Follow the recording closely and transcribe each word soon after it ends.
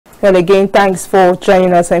Well, again, thanks for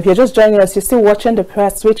joining us. And if you're just joining us, you're still watching the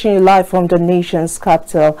press, reaching you live from the nation's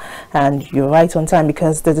capital. And you're right on time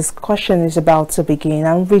because the discussion is about to begin.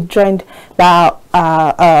 And we're joined by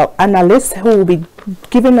analysts who will be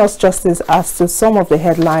giving us justice as to some of the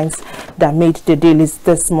headlines that made the dailies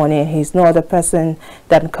this morning. He's no other person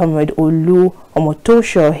than Comrade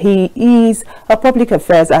Omotoso. He is a public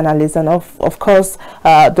affairs analyst and of course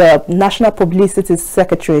the National Publicity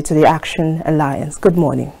Secretary to the Action Alliance. Good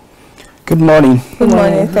morning. Good morning. Good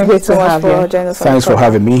morning. Thank you so much for joining us. Thanks for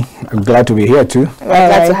having me. I'm glad to be here too. We're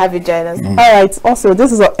glad to have you join us. All right. Also,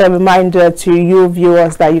 this is a reminder to you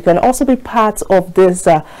viewers that you can also be part of this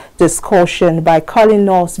discussion by calling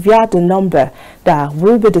us via the number that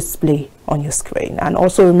will be displayed on your screen. And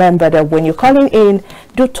also remember that when you're calling in,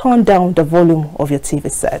 do turn down the volume of your TV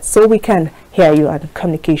set so we can hear you and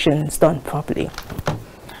communication is done properly.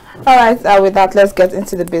 All right. With that, let's get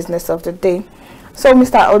into the business of the day. So,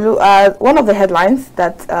 Mr. Olu, one of the headlines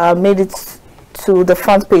that made it to the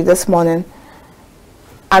front page this morning,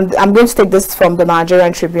 and I'm going to take this from the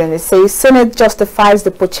Nigerian Tribune. It says, Senate justifies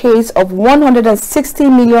the purchase of 160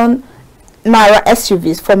 million Naira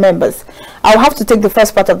SUVs for members. I'll have to take the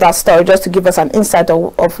first part of that story just to give us an insight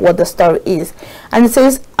of what the story is. And it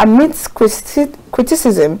says, amidst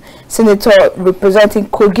criticism, Senator representing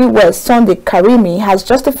Kogi West, Sunday Karimi, has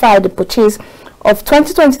justified the purchase of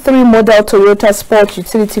 2023 model Toyota Sport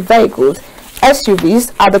Utility Vehicles,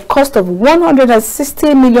 SUVs, at the cost of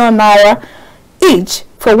 160 million Naira each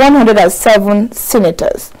for 107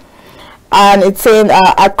 senators. And it's saying,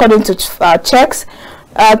 according to checks,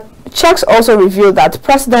 checks also reveal that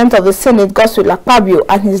President of the Senate, Godswill Akpabio,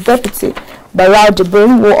 and his deputy, Barao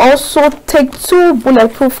Jibrin, will also take 2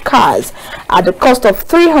 bulletproof cars at the cost of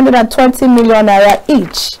 320 million Naira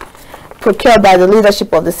each, procured by the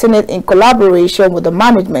leadership of the Senate in collaboration with the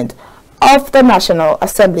management of the National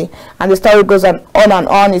Assembly. And the story goes on and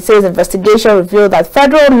on. It says investigation revealed that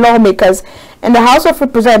federal lawmakers in the House of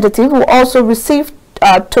Representatives will also receive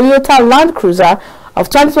a Toyota Land Cruiser of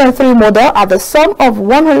 2023 model at the sum of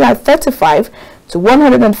 135 to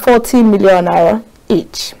 140 million Naira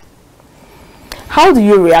each. How do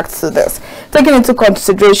you react to this? Taking into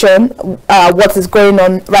consideration what is going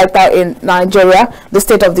on right now in Nigeria, the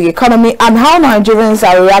state of the economy, and how Nigerians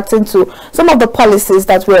are reacting to some of the policies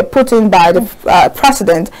that were put in by the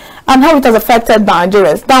president, and how it has affected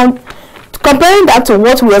Nigerians. Now, comparing that to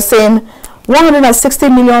what we are saying, 160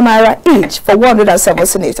 million Naira each for 107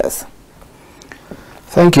 senators.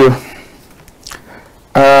 Thank you.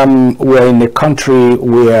 We're in a country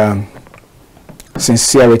where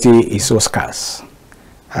sincerity is so scarce,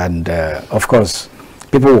 and of course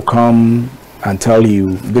people will come and tell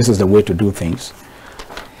you this is the way to do things,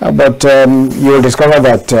 but you'll discover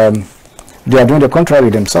that they are doing the contrary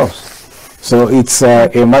themselves. So it's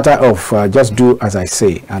a matter of just do as I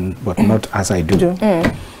say but not as I do.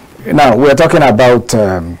 Now we're talking about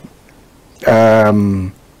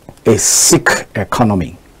a sick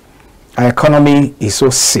economy. Our economy is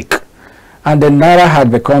so sick, and the Naira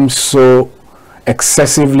had become so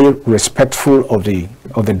excessively respectful of the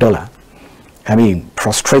dollar. I mean,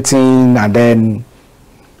 prostrating and then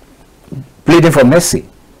pleading for mercy.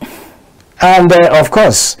 And of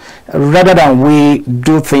course, rather than we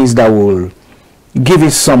do things that will give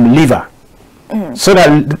it some lever, so that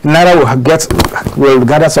Naira will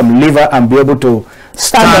gather some lever and be able to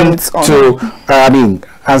stand and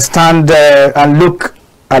look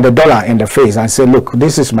at the dollar in the face and say, look,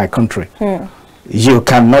 this is my country. You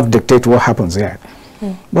cannot dictate what happens here.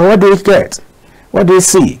 But what do you get? What do you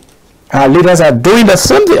see? Our leaders are doing the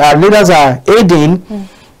same thing. Our leaders are aiding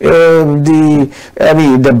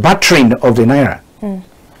the battering of the Naira.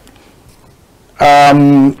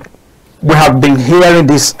 We have been hearing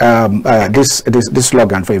this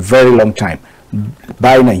slogan for a very long time.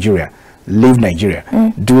 Buy Nigeria, leave Nigeria,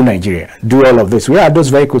 do Nigeria, do all of this. Where are those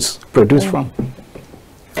vehicles produced from?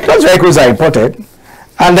 Those vehicles are imported.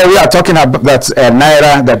 And then we are talking about that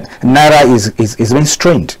Naira is being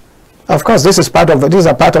strained. Of course, these are part of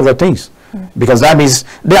the things, because that means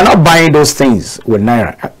they are not buying those things with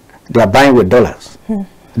Naira; they are buying with dollars.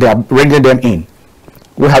 They are bringing them in.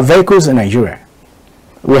 We have vehicles in Nigeria.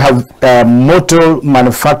 We have motor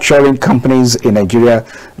manufacturing companies in Nigeria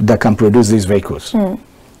that can produce these vehicles. A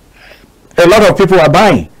lot of people are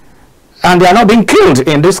buying, and they are not being killed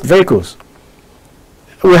in these vehicles.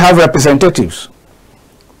 We have representatives.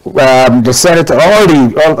 The Senate, all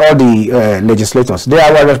the legislators, they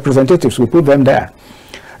are our representatives. We put them there.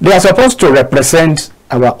 They are supposed to represent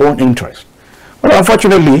our own interests. But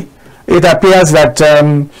unfortunately, it appears that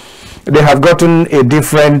they have gotten a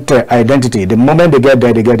different identity. The moment they get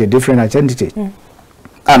there, they get a different identity.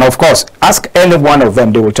 And of course, ask any one of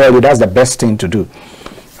them, they will tell you that's the best thing to do.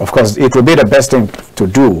 Of course, it will be the best thing to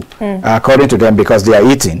do, according to them, because they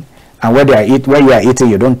are eating. And when you are eating,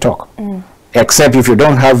 you don't talk, except if you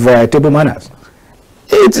don't have table manners.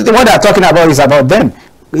 What they're talking about is about them.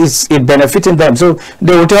 It's benefiting them. So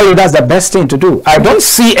they will tell you that's the best thing to do. I don't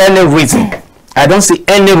see any reason. I don't see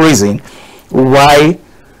any reason why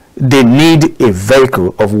they need a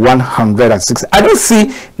vehicle of 160. I don't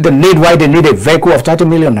see the need why they need a vehicle of 30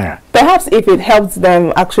 million naira. Perhaps if it helps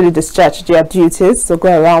them actually discharge their duties, so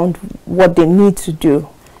go around what they need to do.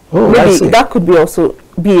 Oh, maybe that could be also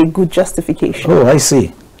be a good justification. Oh, I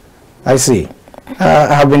see. I see.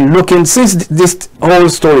 I have been looking, since this whole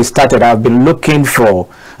story started, I've been looking for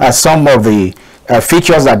some of the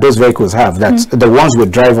features that those vehicles have that the ones we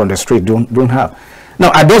drive on the street don't have.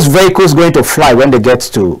 Now, are those vehicles going to fly when they get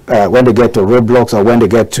to roadblocks, or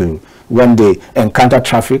when they encounter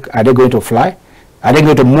traffic? Are they going to fly? Are they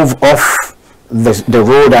going to move off the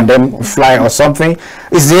road and then fly or something?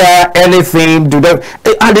 Is there anything?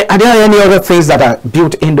 Are there any other things that are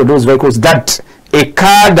built into those vehicles that a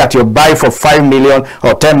car that you buy for 5 million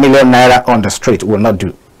or 10 million naira on the street will not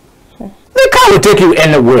do? The car will take you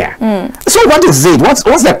anywhere. So what is it? What's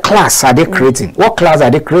the class are they creating? What class are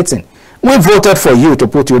they creating? We voted for you to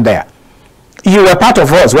put you there. You were part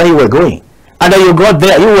of us when you were going, and then you got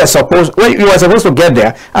there. You were supposed to get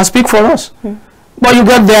there and speak for us, but you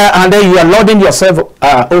got there and then you are lording yourself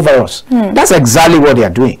over us. That's exactly what they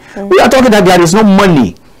are doing. We are talking that there is no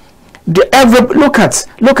money. Look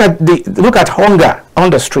at hunger on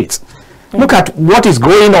the streets. Look at what is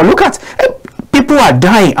going on. Look at people are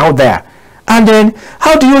dying out there, and then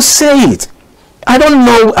how do you say it? I don't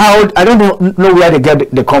know where they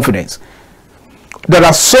get the confidence. There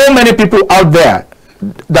are so many people out there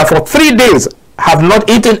that for 3 days have not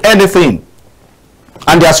eaten anything,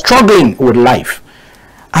 and they are struggling with life.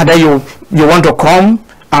 And then you want to come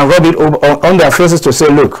and rub it on their faces to say,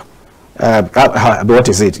 look, what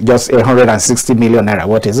is it? Just 160 million naira.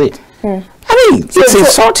 What is it? I mean, it's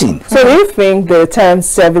insulting. So do you think the term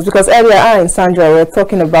service, because earlier I and Sandra were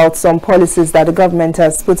talking about some policies that the government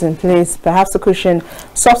has put in place, perhaps to cushion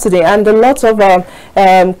subsidy, and a lot of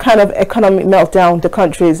kind of economic meltdown the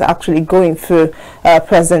country is actually going through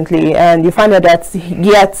presently, and you find out that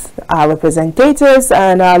yet our representatives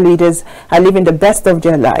and our leaders are living the best of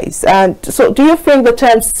their lives. And so do you think the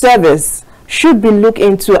term service should be looked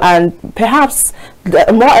into, and perhaps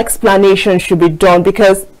more explanation should be done?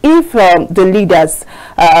 Because if the leaders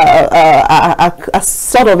are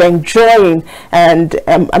sort of enjoying and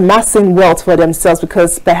amassing wealth for themselves,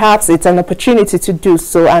 because perhaps it's an opportunity to do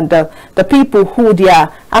so, and the people who they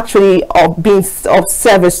are actually being of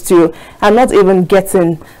service to are not even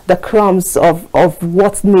getting the crumbs of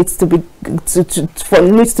what needs to be for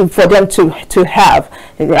them to have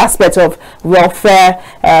in the aspect of welfare,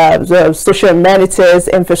 the social amenities,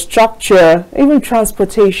 infrastructure, even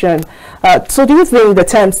transportation. So do you think the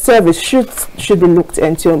term service should be looked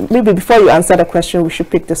into? Maybe before you answer the question, we should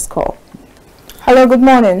pick this call. Hello, good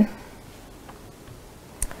morning.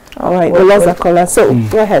 All right, we lost the caller. So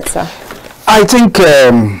go ahead, sir. I think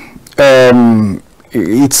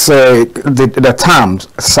it's the term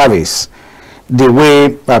service, the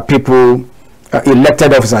way people,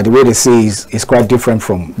 elected officers, the way they say is quite different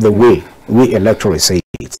from the way we electorate say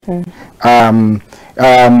it.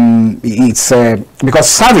 It's because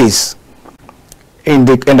service in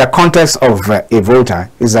the context of a voter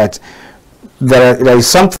is that there is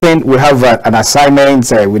something, we have an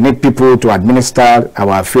assignment, we need people to administer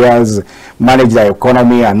our affairs, manage the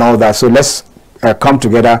economy and all that, so let's come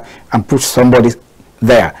together and put somebody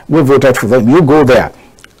there. We voted for them, you go there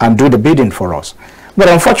and do the bidding for us. But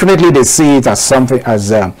unfortunately they see it as something,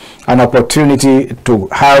 as an opportunity to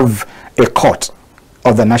have a cut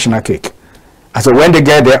of the national cake. And so when they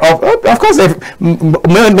get there, of course,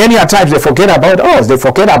 many a times they forget about us. They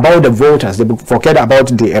forget about the voters. They forget about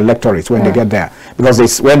the electorate when they get there.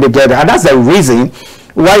 Because when they get there, and that's the reason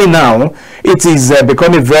why now it is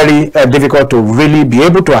becoming very difficult to really be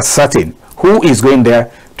able to ascertain who is going there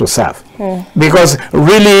to serve. Because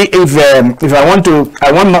really, if I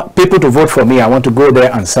want people to vote for me, I want to go there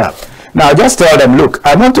and serve. Now, I just tell them, look,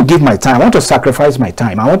 I want to give my time. I want to sacrifice my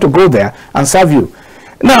time. I want to go there and serve you.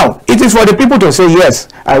 Now, it is for the people to say, yes,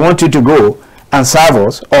 I want you to go and serve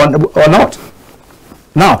us, or not.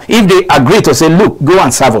 Now, if they agree to say, look, go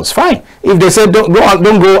and serve us, fine. If they say, don't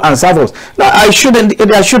go and serve us, now, there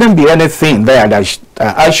shouldn't be anything there that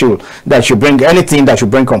should bring anything that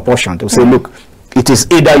should bring compulsion to say, look, it is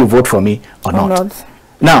either you vote for me or not.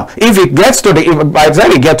 Now, if it gets to by the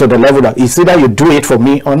time you get to the level that it's either you do it for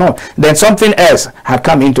me or not, then something else had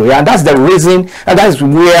come into it. And that's the reason, and that's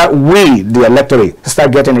where we, the electorate,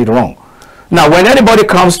 start getting it wrong. Now, when anybody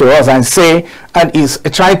comes to us and say, and is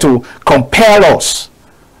trying to compel us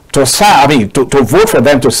to serve, to vote for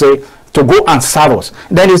them, to say, to go and serve us,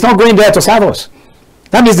 then it's not going there to serve us.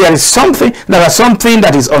 That means there is something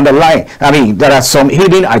that is on the line. There are some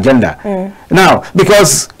hidden agenda. Now,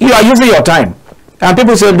 because you are using your time, and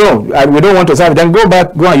people say, no, we don't want to serve, then go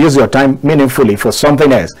and use your time meaningfully for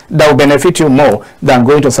something else that will benefit you more than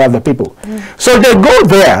going to serve the people. So they go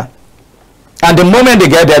there, and the moment they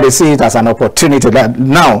get there, they see it as an opportunity that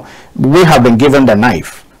now we have been given the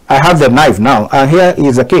knife. I have the knife now, and here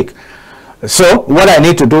is the cake. So what I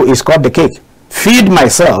need to do is cut the cake, feed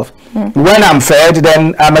myself. When I'm fed,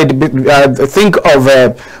 then I might think of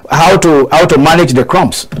how to manage the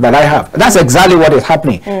crumbs that I have. That's exactly what is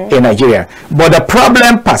happening in Nigeria. But the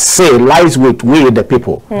problem per se lies with we, the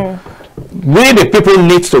people. We, the people,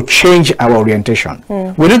 need to change our orientation.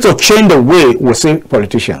 We need to change the way we see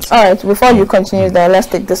politicians. All right, before you continue there, let's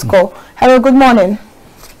take this call. Hello, good morning.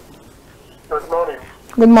 Good morning.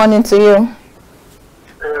 Good morning to you.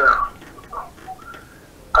 Yeah.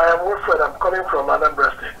 I am Wilfred. I'm calling from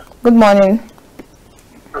Anambra State. Good morning.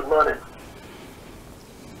 Good morning.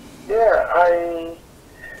 Yeah,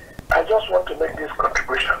 I just want to make this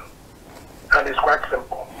contribution, and it's quite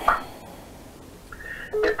simple.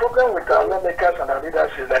 The problem with our lawmakers and our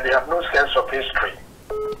leaders is that they have no sense of history.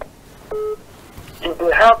 If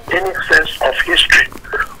they have any sense of history,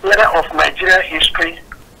 whether of Nigerian history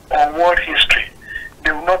or world history,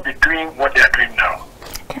 they will not be doing what they are doing now.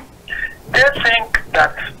 They think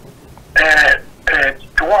that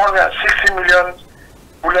 260 million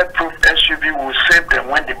bulletproof SUV will save them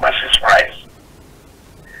when the masses rise.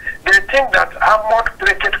 They think that armored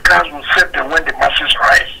plated cars will save them when the masses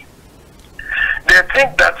rise. They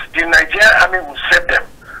think that the Nigerian army will save them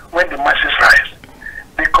when the masses rise,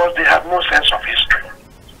 because they have no sense of history.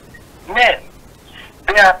 Men,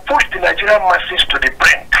 they have pushed the Nigerian masses to the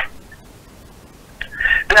brink.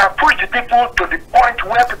 They have pushed the people to the point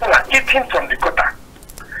where people are eating from the gutter.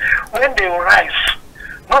 When they rise,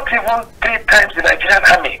 not even 3 times the Nigerian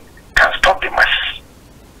army can stop the masses.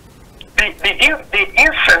 The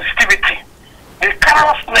insensitivity, the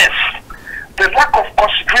carelessness, the lack of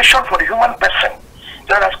consideration for the human person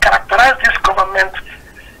that has characterized this government,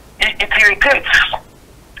 it irritates.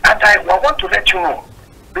 And I want to let you know,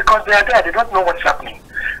 because they are there, they don't know what's happening.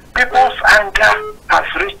 People's anger has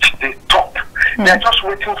reached the top. They are just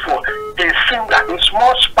waiting for a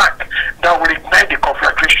small spark that will ignite the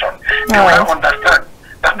conflagration. They will understand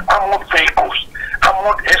that armored vehicles,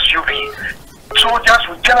 armored SUV, soldiers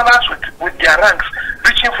with generals with their ranks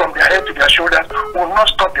reaching from their head to their shoulders will not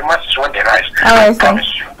stop the masses when they rise. I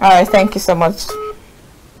promise you. All right, thank you so much.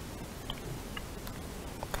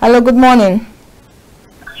 Hello, good morning.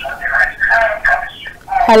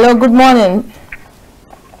 Hello, good morning.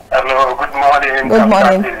 Hello, good morning. Good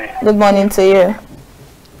morning. Good morning to you.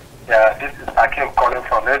 Yeah, this is Akim calling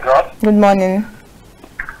from Lagos. Good morning.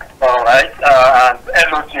 All right, and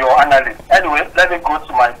hello to your analyst. Anyway, let me go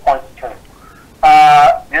to my point straight.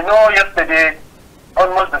 Yesterday,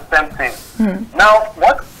 almost the same thing. Now,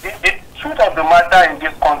 what the truth of the matter in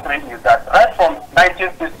this country is that right from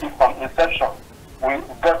 1960, from inception, we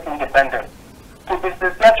got independence. To be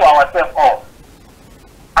sincere to ourselves all,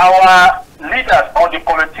 our leaders or the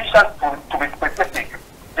politicians, to be specific,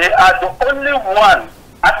 they are the only one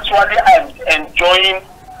actually enjoying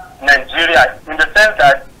Nigeria, in the sense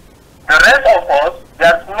that the rest of us,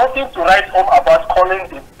 there's nothing to write home about calling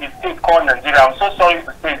the state called Nigeria. I'm so sorry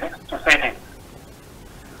to say this.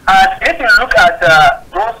 And if you look at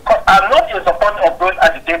those, I'm not in support of those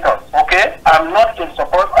agitators, okay? I'm not in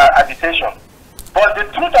support of agitation. But the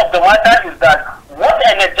truth of the matter is that what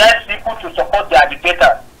energizes people to support the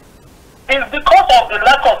agitators is because of the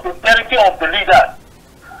lack of sincerity of the leaders.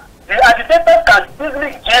 The agitators can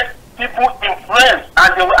easily get people influenced and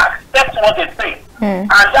they will accept what they say. And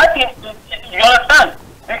that is, you understand,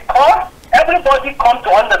 because everybody comes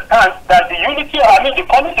to understand that the the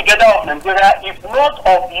coming together of Nigeria is not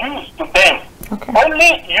of use to them.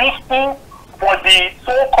 Only useful for the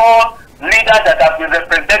so-called leaders that have been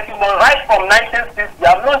representing them right from 1960.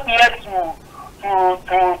 I'm not here to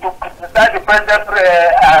criticize the present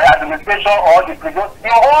administration or the previous.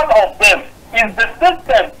 All of them is the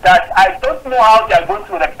system that I don't know how they are going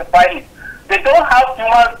to rectify it. They don't have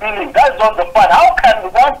human feeling. That's just the part. How can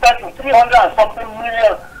one person 300 and something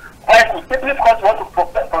million vehicles simply because you want to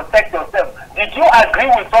protect yourself? Did you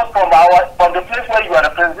agree with us from the place where you are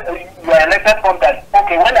elected from that?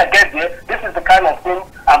 Okay, when I get there, this is the kind of thing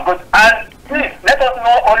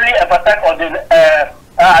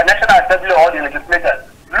National Assembly or the legislators.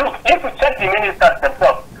 Look, if you check the ministers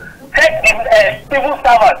themselves, check the civil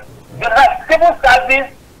servants. You have civil service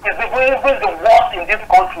is even the worst in this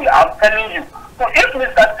country, I'm telling you. So if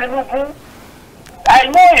Mr. Tinubu, I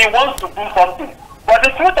know he wants to do something, but the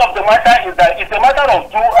truth of the matter is that it's a matter of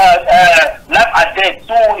life and death.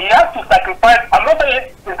 So he has to sacrifice. I'm not saying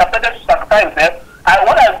it's interpreted to sacrifice himself.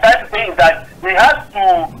 What I'm trying to say is that he has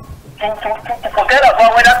to forget about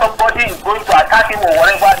whether somebody is going to attack him or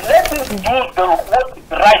whatever. Let him do what is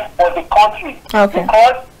right for the country. Okay.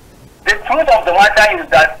 Because the truth of the matter is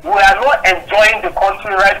that we are not enjoying the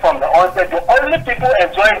country right from the onset. The only people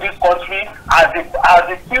enjoying this country are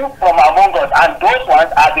the few from among us, and those ones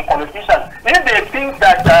are the politicians. If they think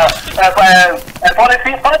that politics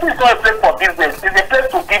is not a place for business, it's a place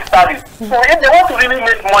to give service. So if they want to really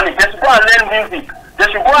make money, they should go and learn music. They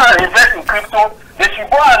should go and invest in crypto. They should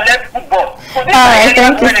go and learn football. So this is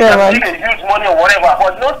thank you so much. Huge money or whatever,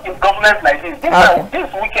 but not in governments like this. This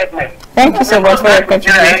is wickedness. Thank you so much for your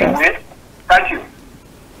contribution. Thank you.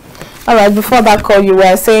 All right. Before that call, you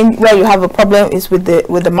were saying where you have a problem is with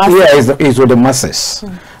the masses. Yeah, it's with the masses,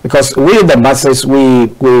 because we the masses we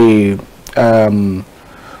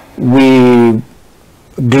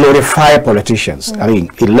glorify politicians. I mean,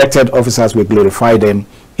 elected officers, we glorify them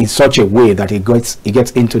in such a way that it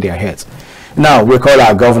gets into their heads. Now we call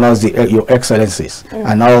our governors your excellencies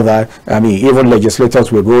and all that. I mean, even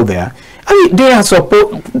legislators will go there. I mean, they are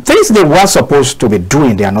things they were supposed to be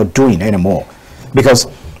doing, they are not doing anymore, because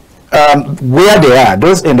where they are,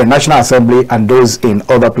 those in the National Assembly and those in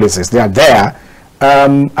other places, they are there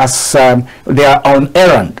as they are on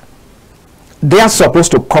errand. They are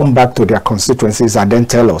supposed to come back to their constituencies and then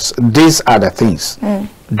tell us, these are the things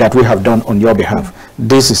that we have done on your behalf.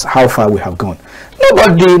 This is how far we have gone.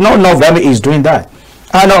 Nobody, none of them is doing that.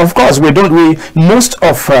 And of course, most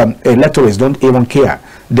of electors don't even care.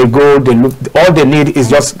 They go, they look, all they need is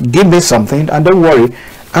just give me something and don't worry.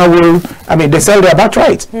 I mean, they sell their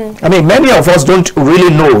birthright. I mean, many of us don't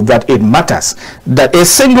really know that it matters, that a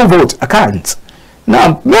single vote counts.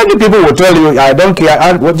 Now, many people will tell you, I don't care,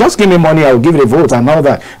 well, just give me money, I'll give you a vote and all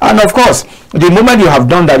that. And of course, the moment you have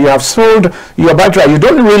done that, you have sold your birthright, you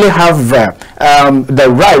don't really have the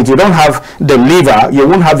right, you don't have the lever, you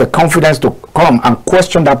won't have the confidence to come and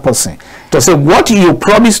question that person, to say what you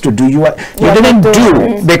promised to do, you didn't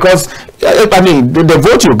do, because, I mean, the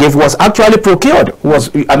vote you gave was actually procured, was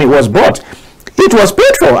bought. It was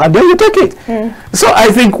paid for, and then you take it. So I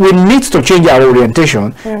think we need to change our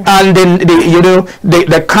orientation, and then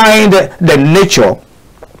the nature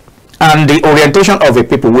and the orientation of the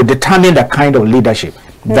people will determine the kind of leadership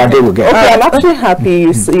that they will get. Okay, I'm actually happy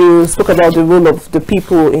you spoke about the role of the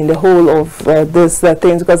people in the whole of these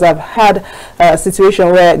things, because I've had a situation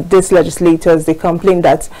where these legislators, they complain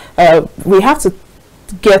that we have to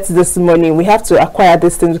get this money, we have to acquire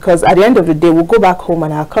these things, because at the end of the day we'll go back home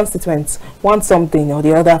and our constituents want something or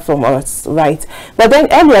the other from us, right? But then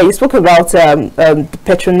earlier you spoke about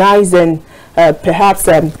patronizing perhaps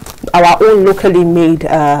our own locally made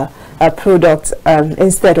product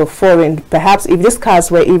instead of foreign. Perhaps if these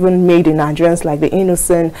cars were even made in Nigerians, like the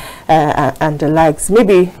Innocent and the likes,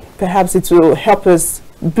 maybe perhaps it will help us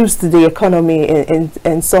boost the economy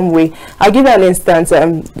in some way. I'll give you an instance.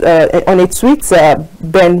 On a tweet,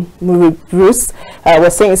 Ben Bruce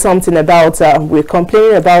was saying something about we're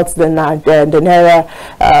complaining about the naira,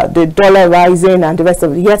 the dollar rising and the rest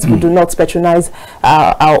of it, yet we do not patronize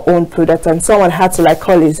our own product. And someone had to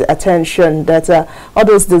call his attention that all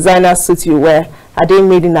those designer suits you wear, are they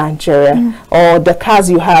made in Nigeria? Or the cars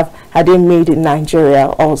you have, are they made in Nigeria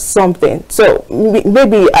or something? So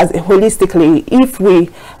maybe as holistically, if we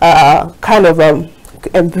kind of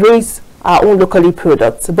embrace our own locally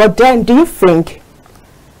products, but then do you think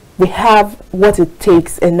we have what it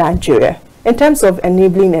takes in Nigeria in terms of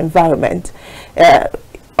enabling environment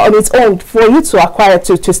on its own? For you to acquire,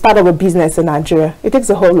 to start up a business in Nigeria, it takes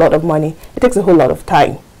a whole lot of money, it takes a whole lot of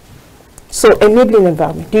time. So enabling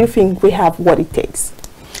environment, do you think we have what it takes?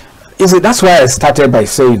 That's why I started by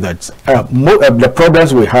saying that the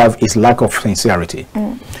problems we have is lack of sincerity.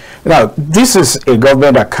 Now, this is a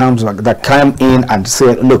government that came in and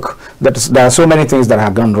said, look, there are so many things that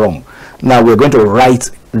have gone wrong. Now we're going to right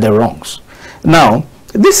the wrongs. Now,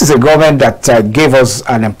 this is a government that gave us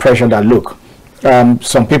an impression that, look,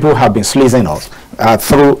 some people have been sleazing us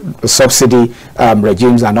through subsidy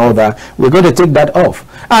regimes and all that. We're going to take that off.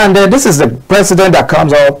 And this is the president that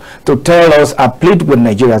comes up to tell us, I plead with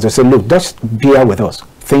Nigeria to say, look, just bear with us.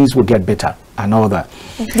 Things will get better and all that.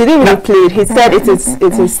 He didn't really plead. He said it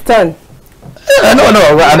is turn. No.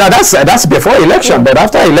 That's before election, but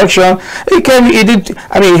after election, he came. He did.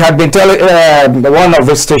 I mean, he had been telling one of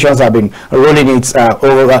the stations have been rolling it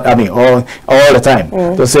over. I mean, all the time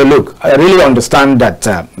to say, look, I really understand that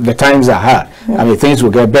the times are hard. I mean, things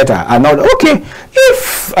will get better. And not okay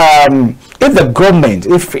if the government,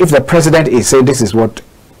 if the president is saying this is what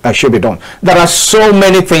should be done. There are so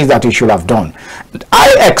many things that he should have done.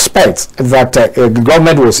 I expect that the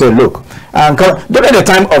government will say, look, during the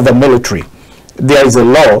time of the military, there is a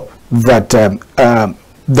law that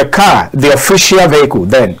the official vehicle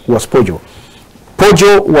then was Pojo.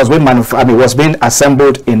 Pojo was being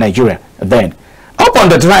assembled in Nigeria then. Up on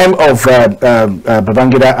the time of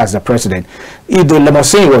Babangida as the president, the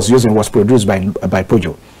limousine was produced by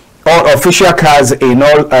Pojo. All official cars in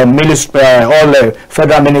all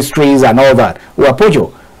federal ministries and all that were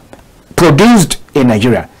Pojo, produced in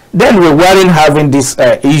Nigeria. Then we weren't having this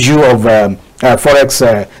issue of forex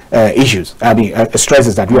issues,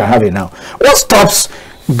 stresses that we are having now. What stops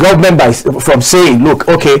government from saying, look,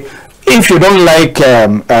 okay, if you don't like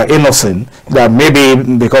innocent, that maybe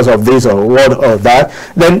because of this or what or that,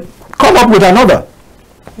 then come up with another.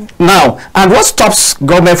 Now, and what stops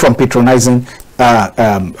government from patronizing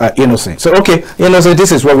innocent? So okay, innocent,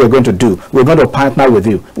 this is what we're going to do. We're going to partner with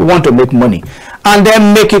you. We want to make money, and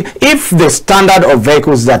then make it. If the standard of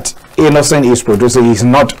vehicles that innocent is producing is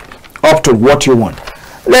not up to what you want,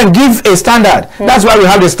 then give a standard. That's why we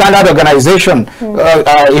have the standard organization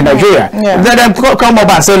in Nigeria. Let them come up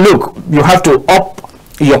and say, look, you have to up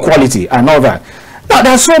your quality and all that. Now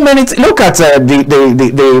there are so many. Look at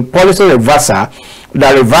the policy reverser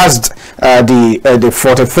that reversed the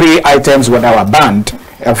 43 items that were banned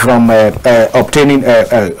from obtaining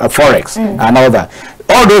forex and all that.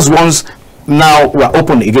 All those ones now were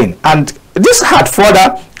open again, and this had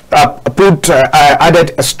further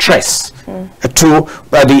added stress to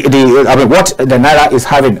what the naira is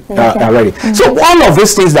having already. So all of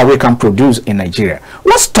these things that we can produce in Nigeria,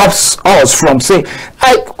 what stops us from saying,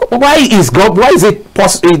 why is it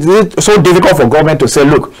so difficult for government to say,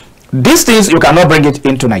 look, these things you cannot bring it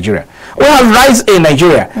into Nigeria? We have rice in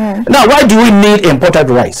Nigeria. Now, why do we need imported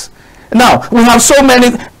rice? Now we have so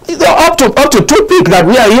many. Up to toothpick that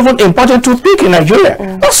we are even importing toothpick in Nigeria.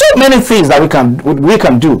 There's so many things that we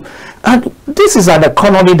can do, and this is an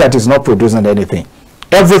economy that is not producing anything.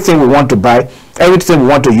 Everything we want to buy, everything we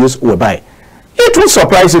want to use, we buy. It will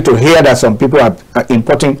surprise you to hear that some people are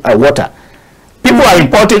importing water. People are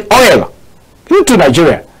importing oil into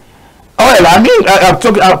Nigeria. Oil, I'm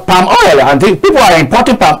talking palm oil, and people are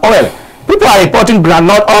importing palm oil. People are importing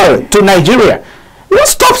groundnut oil to Nigeria. What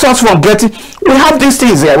stops us from getting? We have these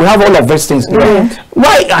things here. We have all of these things here.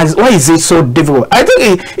 Why is it so difficult? I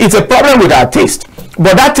think it's a problem with our taste,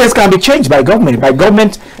 but that taste can be changed by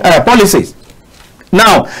government policies.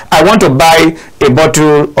 Now, I want to buy a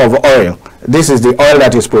bottle of oil. This is the oil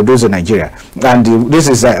that is produced in Nigeria, and this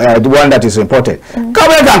is the one that is imported.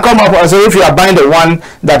 Government can come up and say, if you are buying the one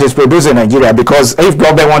that is produced in Nigeria, because if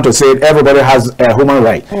government want to say everybody has a human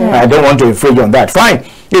right, I don't want to infringe on that. Fine.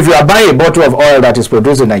 If you are buying a bottle of oil that is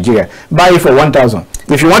produced in Nigeria, buy it for 1,000.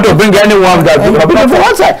 If you want to bring anyone that will bring it for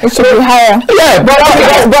one side, it should be higher. Yeah,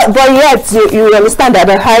 but yet you understand that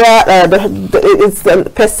the higher it's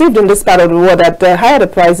perceived in this part of the world that the higher the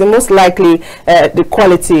price, the most likely the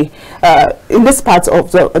quality in this part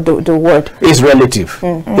of the world is relative.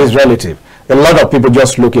 It's relative. A lot of people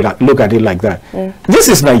just look at it like that. This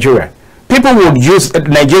is Nigeria. People would use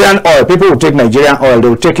Nigerian oil. People would take Nigerian oil. They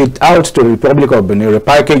will take it out to the Republic of Benin,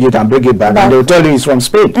 repackage it, and bring it back, and they will tell you it's from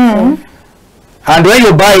Spain. And when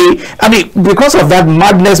you buy it, I mean, because of that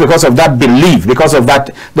madness, because of that belief, because of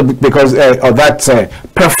that,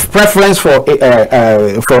 preference for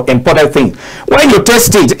imported things, when you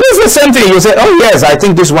taste it, it's the same thing. You say, "Oh yes, I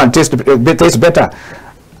think this one tastes better,"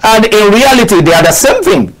 and in reality, they are the same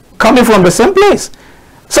thing coming from the same place.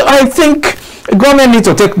 So I think government needs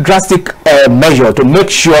to take drastic measure to make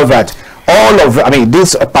sure that all of,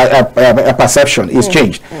 this perception is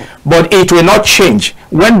changed. But it will not change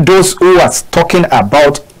when those who are talking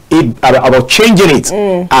about it, about changing it,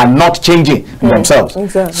 are not changing themselves.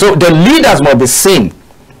 Exactly. So the leaders must be seen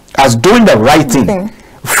as doing the right thing.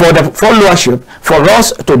 For the followership, for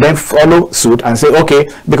us to then follow suit and say, okay,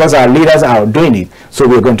 because our leaders are doing it, so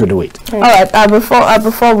we're going to do it. All right. Before I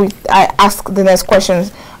ask the next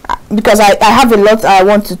questions, because I have a lot I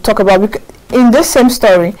want to talk about. In this same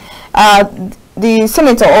story, the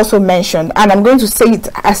senator also mentioned, and I'm going to say it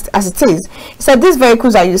as it is. He said these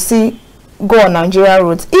vehicles that you see go on Nigerian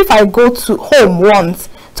roads, if I go to home once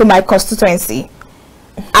to my constituency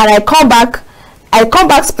and I come back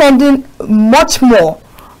spending much more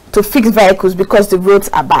to fix vehicles because the roads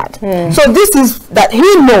are bad. So this is that he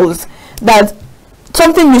knows that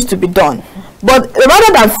something needs to be done. But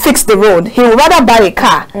rather than fix the road, he would rather buy a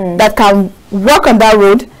car that can work on that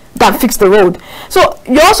road than fix the road. So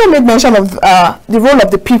you also made mention of the role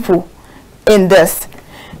of the people in this.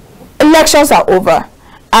 Elections are over,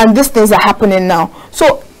 and these things are happening now.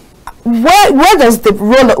 So where does the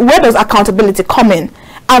role, where does accountability come in?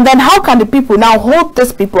 And then how can the people now hold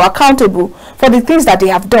these people accountable for the things that they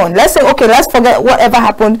have done? Let's say, okay, let's forget whatever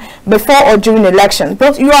happened before or during elections.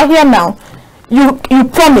 But you are here now. You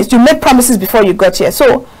promised, you made promises before you got here.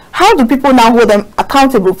 So how do people now hold them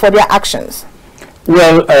accountable for their actions?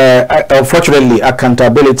 Well, unfortunately,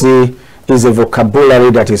 accountability is a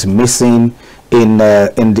vocabulary that is missing in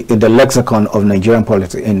the lexicon of Nigerian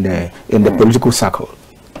politics, in the political circle.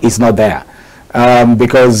 It's not there.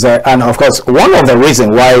 Because and of course one of the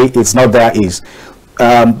reasons why it's not there is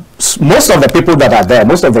most of the people that are there,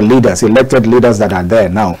 most of the leaders, elected leaders that are there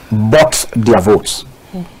now, bought their votes.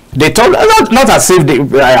 They told not as if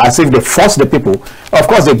they forced the people. Of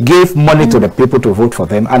course they gave money to the people to vote for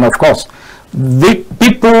them, and of course the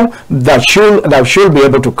people that should be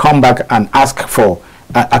able to come back and ask for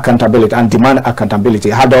accountability and demand accountability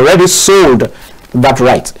had already sold that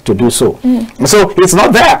right to do so. So it's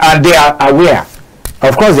not there, and they are aware.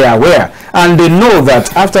 Of course they are aware, and they know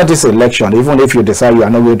that after this election, even if you decide you are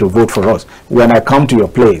not going to vote for us, when I come to your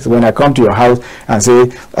place, when I come to your house and say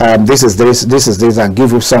this is this, and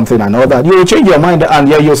give you something and all that, you will change your mind, and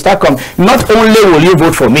yeah, you start coming. Not only will you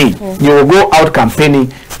vote for me, you will go out campaigning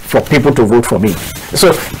for people to vote for me.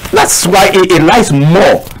 So that's why it lies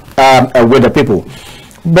more with the people.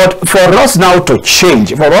 But for us now to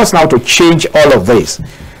change, all of this,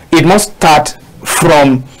 it must start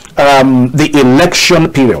from the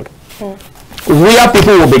election period, where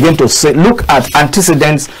people will begin to say, look at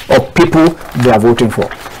antecedents of people they are voting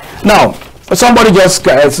for. Now, somebody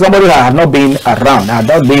that had not been around, had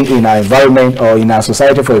not been in our environment or in our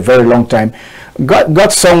society for a very long time,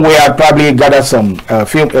 got somewhere, probably gather a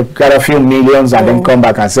few millions, and then come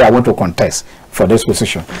back and say, I want to contest for this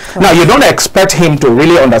position. Now, you don't expect him to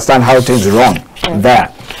really understand how things run there,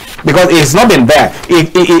 because it's not been there.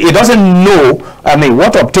 It doesn't know, I mean,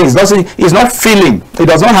 what obtains. It's not feeling. It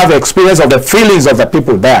does not have experience of the feelings of the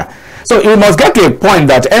people there. So it must get to a point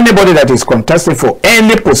that anybody that is contesting for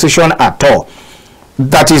any position at all,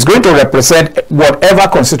 that is going to represent whatever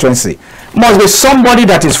constituency, must be somebody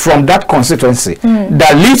that is from that constituency,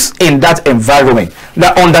 that lives in that environment,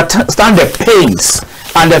 that understand the pains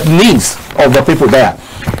and the needs of the people there.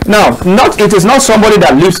 Now, it is not somebody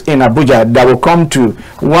that lives in Abuja that will come to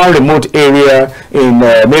one remote area in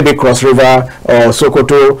maybe Cross River or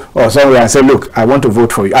Sokoto or somewhere and say, look, I want to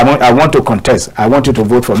vote for you. I want to contest. I want you to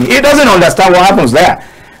vote for me. He doesn't understand what happens there,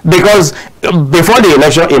 because before the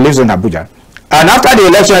election, he lives in Abuja. And after the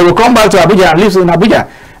election, he will come back to Abuja and lives in Abuja.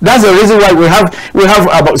 That's the reason why we have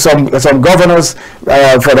about some governors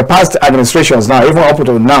for the past administrations now, even up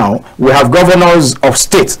to now, we have governors of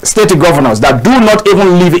state governors that do not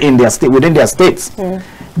even live in their state, within their states.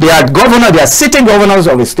 They are sitting governors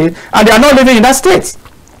of a state, and they are not living in that state.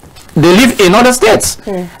 They live in other states.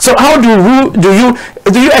 So how do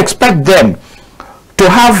you expect them to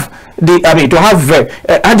have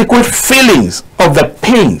adequate feelings of the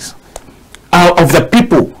pains of the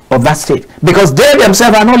people of that state, because they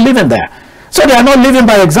themselves are not living there, so they are not living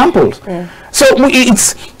by examples. So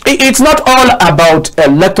it's not all about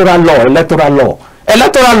electoral law may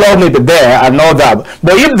be there and all that,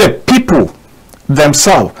 but if the people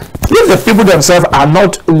themselves are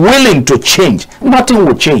not willing to change, nothing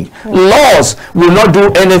will change. Laws will not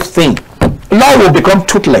do anything. Law will become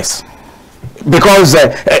toothless, because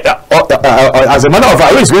as a matter of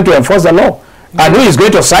fact, who is going to enforce the law? And who is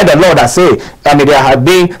going to cite the law that say, I mean, there had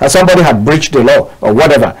been somebody had breached the law or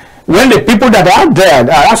whatever, when the people that are there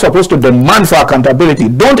that are supposed to demand for accountability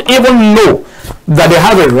don't even know that they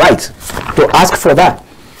have a right to ask for that.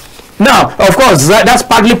 Now, of course, that's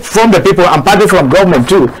partly from the people and partly from government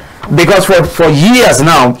too, because for years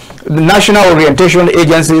now, the national orientation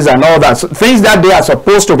agencies and all that, so things that they are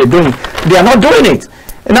supposed to be doing, they are not doing it.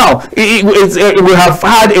 Now, we have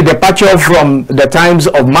had a departure from the times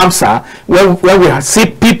of MAMSA, where we see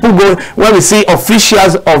people where we see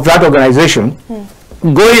officials of that organization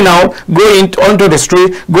going onto the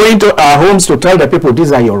street, going to our homes to tell the people,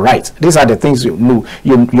 these are your rights, these are the things you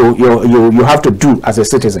have to do as a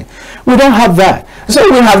citizen. We don't have that. So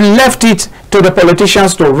we have left it to the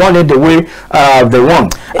politicians to run it the way they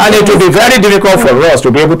want. And it will be very difficult for us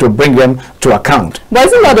to be able to bring them to account. But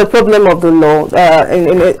isn't that the problem of the law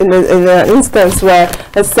in an instance where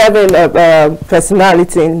a serving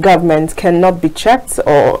personality in government cannot be checked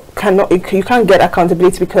or you can't get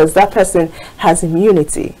accountability because that person has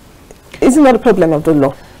immunity? Isn't that the problem of the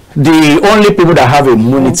law? The only people that have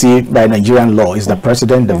immunity by Nigerian law is the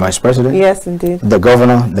president, the vice president, yes, indeed, the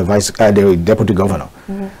governor, the deputy governor.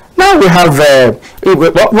 Now we have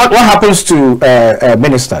what happens to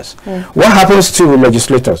ministers? What happens to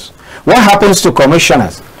legislators? What happens to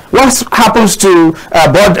commissioners? What happens to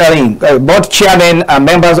board chairmen and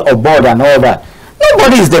members of board and all that?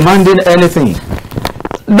 Nobody is demanding anything.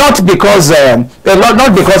 Not because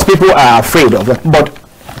not because people are afraid of it, but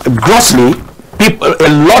grossly. A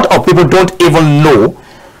lot of people don't even know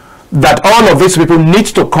that all of these people need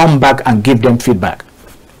to come back and give them feedback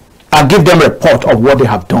and give them a report of what they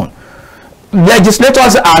have done.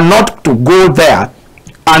 Legislators are not to go there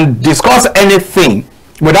and discuss anything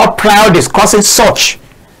without prior discussing such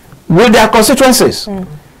with their constituencies. And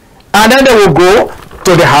then they will go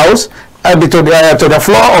to the house, to the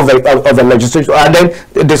floor of the legislature, and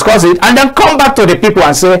then discuss it, and then come back to the people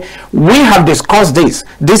and say, we have discussed this.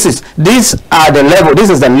 This is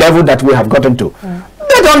the level that we have gotten to.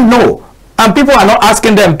 They don't know, and people are not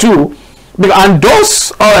asking them to. And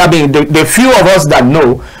those, the few of us that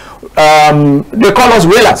know, they call us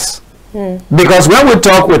whalers. Because when we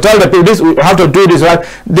talk, we tell the people this, we have to do this, right?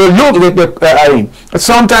 They look,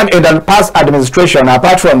 sometime in the past administration,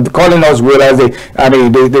 apart from calling us whalers, they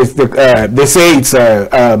say it's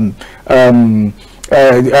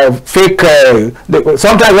fake.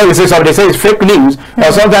 Sometimes when we say something, they say it's fake news,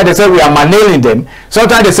 or sometimes they say we are manailing them.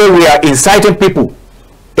 Sometimes they say we are inciting people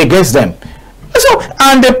against them. So,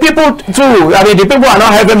 and the people too, the people are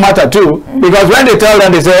not having matter too, because when they tell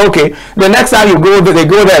them, they say, okay, the next time you go, they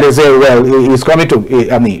go there, they say, well, he's coming to,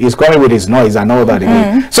 he's coming with his noise and all that.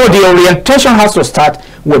 So the orientation has to start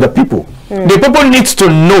with the people. The people need to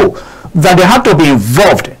know that they have to be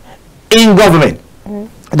involved in government.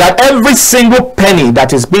 That every single penny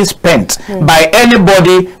that is being spent by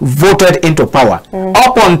anybody voted into power,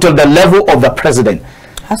 up until the level of the president,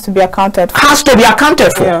 has to be accounted for. Has to be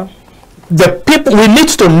accounted for. Yeah. The people, we need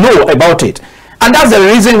to know about it, and that's the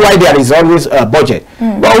reason why there is always a budget.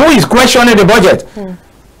 But who is questioning the budget?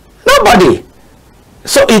 Nobody.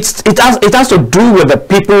 So it has to do with the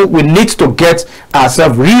people. We need to get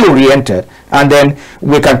ourselves reoriented, and then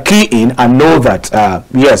we can key in and know that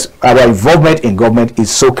yes, our involvement in government is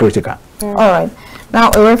so critical. All right.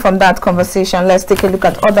 Now, away from that conversation, let's take a look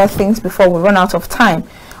at other things before we run out of time.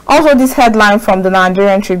 Also, this headline from the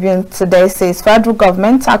Nigerian Tribune today says federal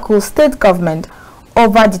government tackles state government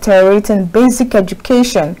over deteriorating basic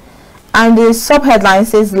education. And the subheadline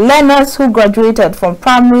says learners who graduated from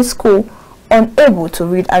primary school unable to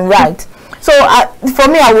read and write. So for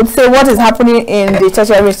me, I would say what is happening in the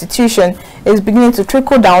tertiary institution is beginning to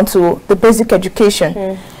trickle down to the basic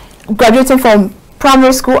education. Graduating from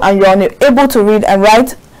primary school and you're unable to read and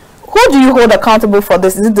write, who do you hold accountable for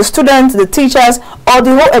this? Is it the students, the teachers, or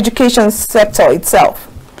the whole education sector itself?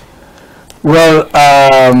 Well,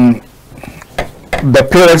 the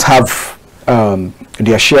parents have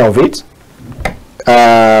their share of it.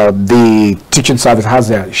 The teaching service has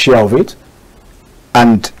their share of it.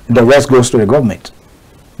 And the rest goes to the government.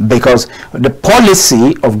 Because the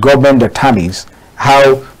policy of government determines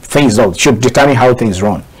how things run, should determine how things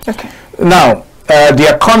run. Okay. Now, the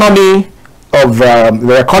economy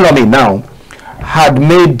now had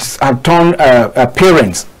turned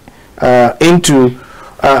parents into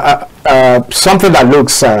something that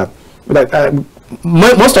looks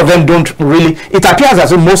most of them don't really, it appears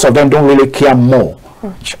as if most of them don't really care more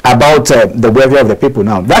about the welfare of the people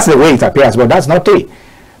now. That's the way it appears, but that's not it,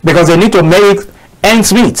 because they need to make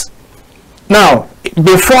ends meet. Now,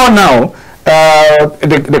 before now,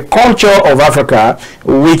 the culture of Africa,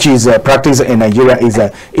 which is practiced in Nigeria,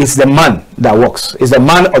 is the man that works. It's the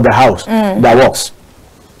man of the house that works.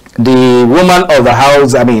 The woman of the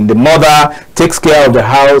house, the mother takes care of the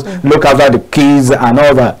house, look after the kids and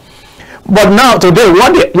all that. But now today,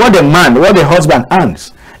 what the husband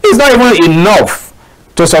earns is not even enough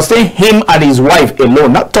to sustain him and his wife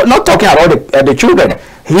alone. Not talking about the children.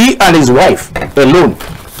 He and his wife alone.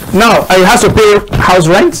 Now he has to pay house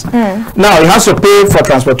rent. Now he has to pay for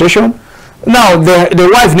transportation. Now the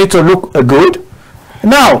wife needs to look good.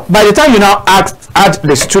 Now by the time you now add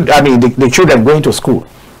the children going to school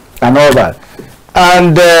and all that,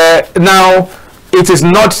 and now it is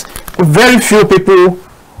not very few people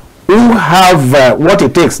who have what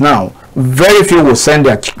it takes now. Very few will send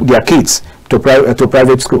their kids to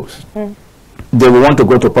private schools. they will want to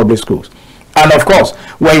go to public schools. And of course,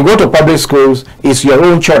 when you go to public schools, it's your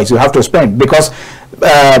own choice. You have to spend, because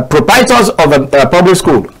proprietors of a public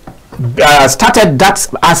school started that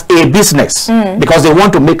as a business because they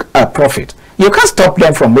want to make a profit. You can't stop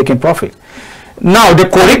them from making profit. Now the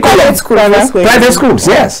curriculum, private schools,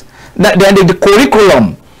 yes. Then the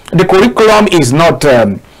curriculum is not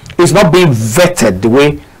being vetted the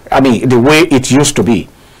way it used to be.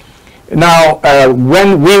 Now,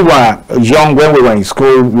 when we were young, when we were in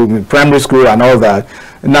school, primary school and all that,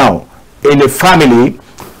 now, in a family,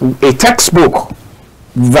 a textbook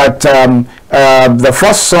that the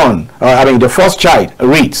first son, the first child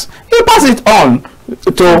reads, he passes it on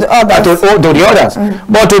to the others.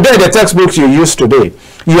 But today, the textbooks you use today,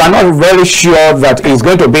 you are not very sure that it's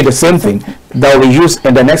going to be the same thing that we use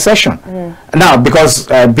in the next session. Now, because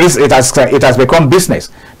it has become business.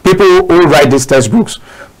 People who write these textbooks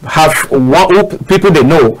have people they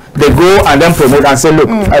know, they go and then promote and say, look,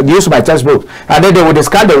 I use my textbook, and then they will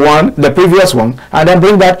discard the previous one, and then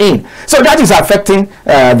bring that in. So that is affecting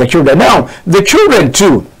the children. Now, the children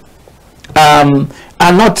too are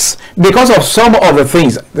not, because of some of the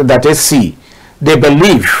things that they see, they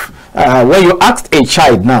believe. When you ask a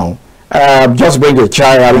child now, just bring a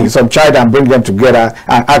child, some child, and bring them together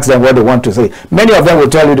and ask them what they want to say. Many of them will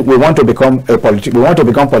tell you, we want to become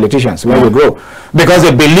politicians when we grow, because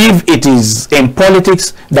they believe it is in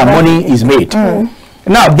politics that money is made.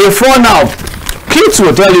 Now, kids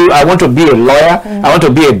will tell you, I want to be a lawyer, I want to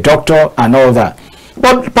be a doctor, and all that.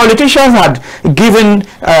 But politicians had given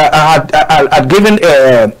a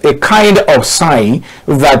kind of sign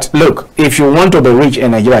that, look, if you want to be rich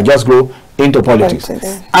in Nigeria, just go into politics.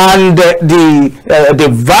 And the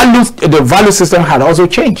value system had also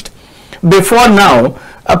changed. Before now,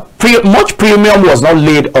 much premium was not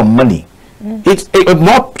laid on money.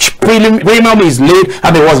 Much premium is laid,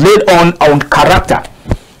 was laid on character.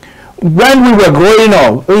 When we were growing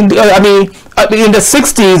up, in the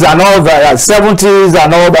 60s and all that, 70s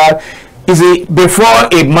and all that, before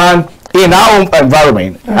a man in our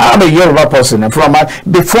environment, I'm a Yoruba person, and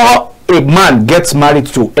before a man gets married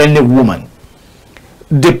to any woman,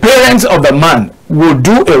 the parents of the man will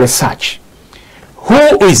do a research.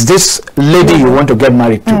 Who is this lady you want to get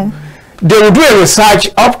married to? They will do a research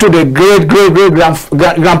up to the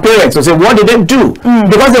grandparents to say, what did they do?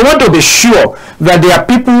 Because they want to be sure that they are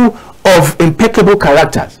people of impeccable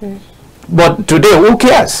characters. But today, who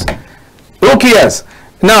cares? Who cares?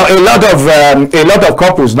 Now, a lot of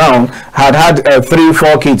couples now had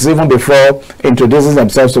 3-4 kids even before introducing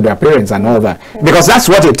themselves to their parents and all that, because that's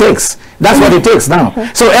what it takes. That's what it takes now.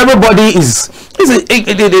 So everybody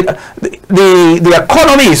the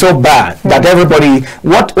economy is so bad that everybody,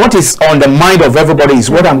 what is on the mind of everybody is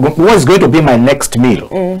what is going to be my next meal.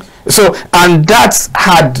 So, and that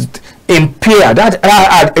had impaired, that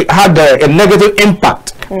had a negative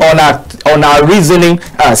impact on our reasoning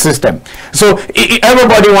system. So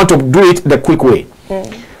everybody want to do it the quick way.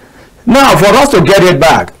 Now, for us to get it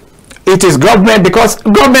back, it is government, because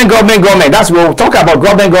government. That's what we'll talk about,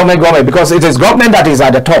 government, because it is government that is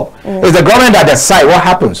at the top. It's the government that decides what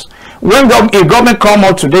happens. When if government come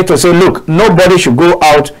out today to say, look, nobody should go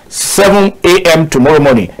out 7 a.m. tomorrow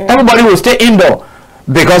morning, everybody will stay indoor,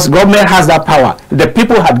 because government has that power. The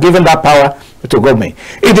people had given that power to government.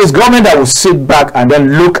 It is government that will sit back and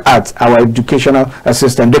then look at our educational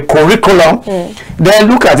system, the curriculum, then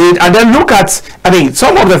look at it, and then look at,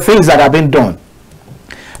 some of the things that have been done.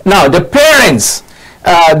 Now, the parents,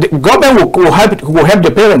 the government will help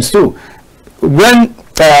the parents too. When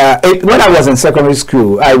I was in secondary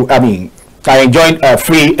school, I enjoyed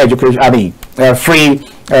free education. Free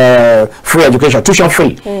education, tuition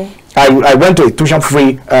free. I went to a tuition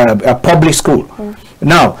free public school.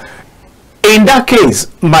 Now, in that case,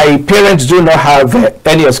 my parents do not have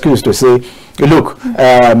any excuse to say, look,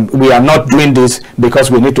 we are not doing this because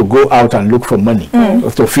we need to go out and look for money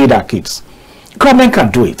to feed our kids. Government can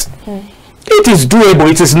do it. It is doable.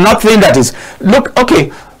 It is nothing that is, look,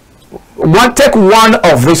 okay, take one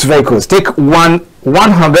of these vehicles, take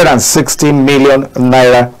 160 million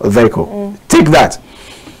naira vehicle, take that,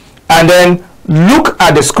 and then look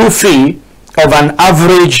at the school fee of an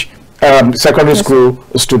average secondary school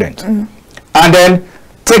student, and then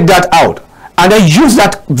take that out, and then use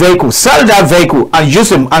that vehicle, sell that vehicle, and use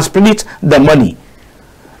them and split the money.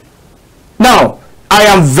 Now, I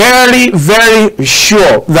am very, very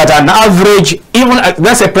sure that an average, even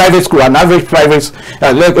let's say private school, an average private,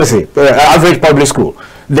 let's say average public school,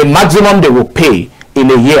 the maximum they will pay in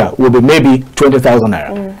a year will be maybe 20,000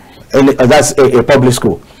 naira. And that's a public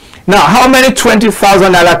school. Now, how many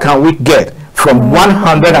 20,000 naira can we get from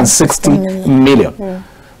 160 million?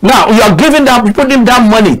 Now you are giving them, putting that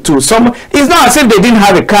money to some. It's not as if they didn't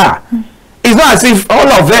have a car. It's not as if all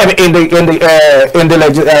of them in the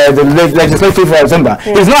legislative assembly.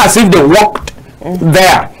 It's not as if they walked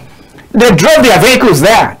there. They drove their vehicles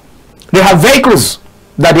there. They have vehicles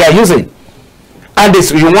that they are using, and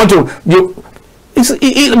this you want to it's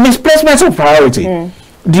misplacement of priority.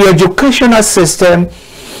 The educational system.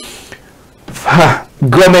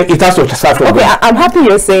 Government, it has to start from okay, I'm happy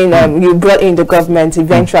you're saying you brought in the government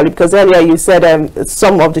eventually, because earlier you said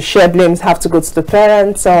some of the shared blames have to go to the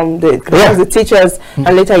parents, the teachers,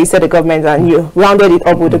 and later you said the government, and you rounded it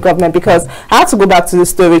up with the government, because I had to go back to the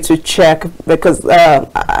story to check, because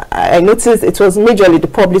I noticed it was majorly the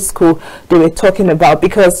public school they were talking about,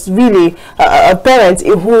 because really a parent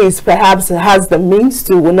who is perhaps has the means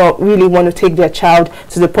to will not really want to take their child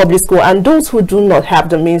to the public school, and those who do not have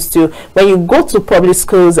the means to, when you go to public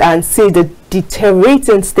schools and see the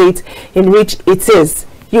deteriorating state in which it is,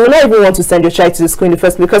 you will not even want to send your child to the school in the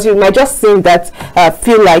first, because you might just think that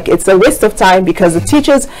feel like it's a waste of time, because the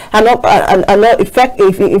teachers are not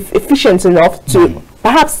efficient enough to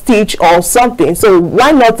perhaps teach or something. So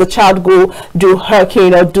why not the child go do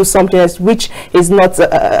hurricane or do something else, which is not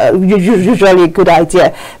usually a good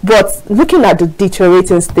idea. But looking at the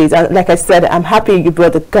deteriorating state, and like I said, I'm happy you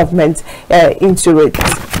brought the government into it.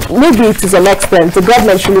 Maybe to some extent the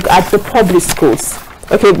government should look at the public schools.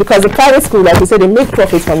 Okay, because the private school, like you said, they make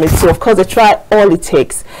profit from it, so of course they try all it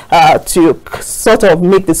takes to sort of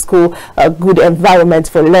make the school a good environment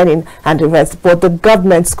for learning and the rest. But the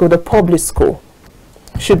government school, the public school,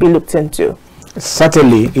 should be looked into.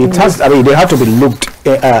 Certainly, it has. I mean, they have to be looked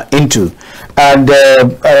into, and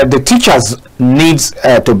the teachers needs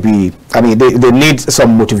to be. I mean, they need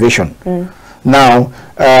some motivation. Now,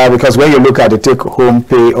 because when you look at the take-home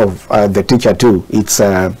pay of the teacher too, it's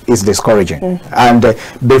discouraging. And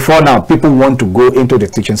before now, people want to go into the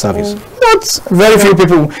teaching service. Not very few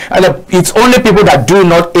people, and it's only people that do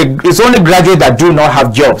not. It's only graduates that do not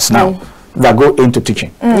have jobs now that go into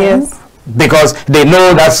teaching. Yes. Because they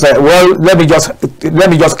know that's well. Let me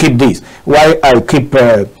just keep this while I keep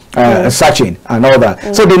searching and all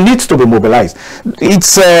that. So they need to be mobilized.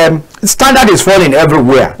 It's standard is falling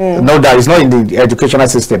everywhere. No, that is not in the educational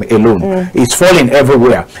system alone. It's falling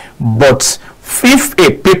everywhere. But if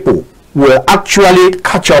a people will actually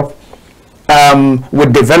catch up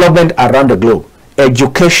with development around the globe,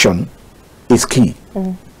 education is key.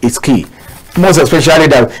 It's key. Most especially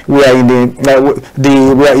that we are in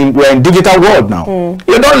we are in digital world now.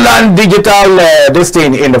 You don't learn digital this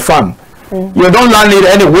thing in the farm. You don't learn it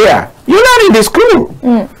anywhere. You learn it in the school.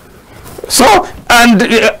 So, and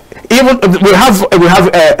even we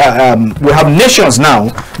have nations now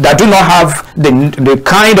that do not have the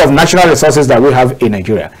kind of natural resources that we have in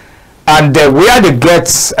Nigeria, and where they get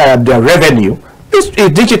their revenue is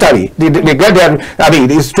digitally. They get their, I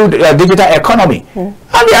mean, it's through the digital economy, and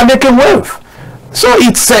they are making wealth. So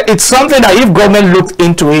it's something that if government looked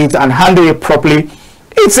into it and handle it properly,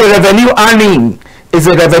 it's a revenue earning. It's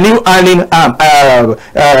a revenue earning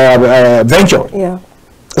venture. Yeah.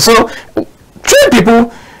 So train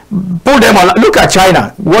people, put them on. Look at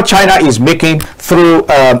China. What China is making through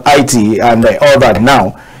IT and all that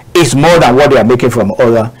now is more than what they are making from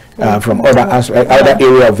other other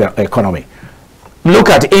area of the economy. Look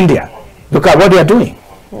at India. Look at what they are doing.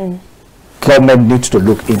 Government needs to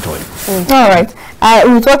look into it. All right.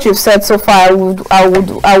 With what you've said so far,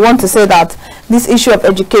 I want to say that this issue of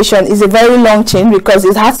education is a very long chain, because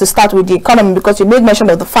it has to start with the economy, because you made mention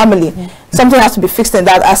of the family. Something has to be fixed in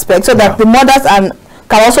that aspect, so that the mothers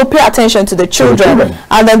can also pay attention to the children,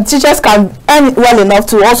 and then teachers can earn well enough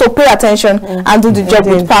to also pay attention and do the job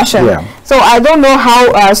with passion. So I don't know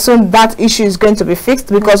how soon that issue is going to be fixed,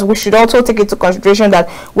 because we should also take into consideration that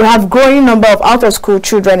we have growing number of out-of-school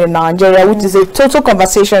children in Nigeria, which is a total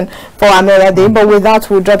conversation for another day. But with that,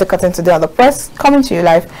 we'll draw the curtain today on the press, coming to you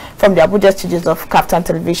live from the Abuja studios of KAFTAN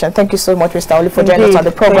Television. Thank you so much, Mr. Oli, for joining us on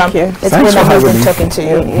the program. It's been amazing talking to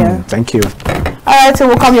you. Thank you. All right, so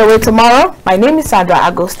we'll come your way tomorrow. My name is Sandra.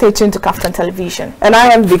 Stay tuned to KAFTAN Television. And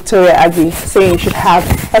I am Victoria Agbi, saying you should have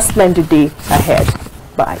a splendid day ahead.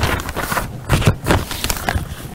 Bye.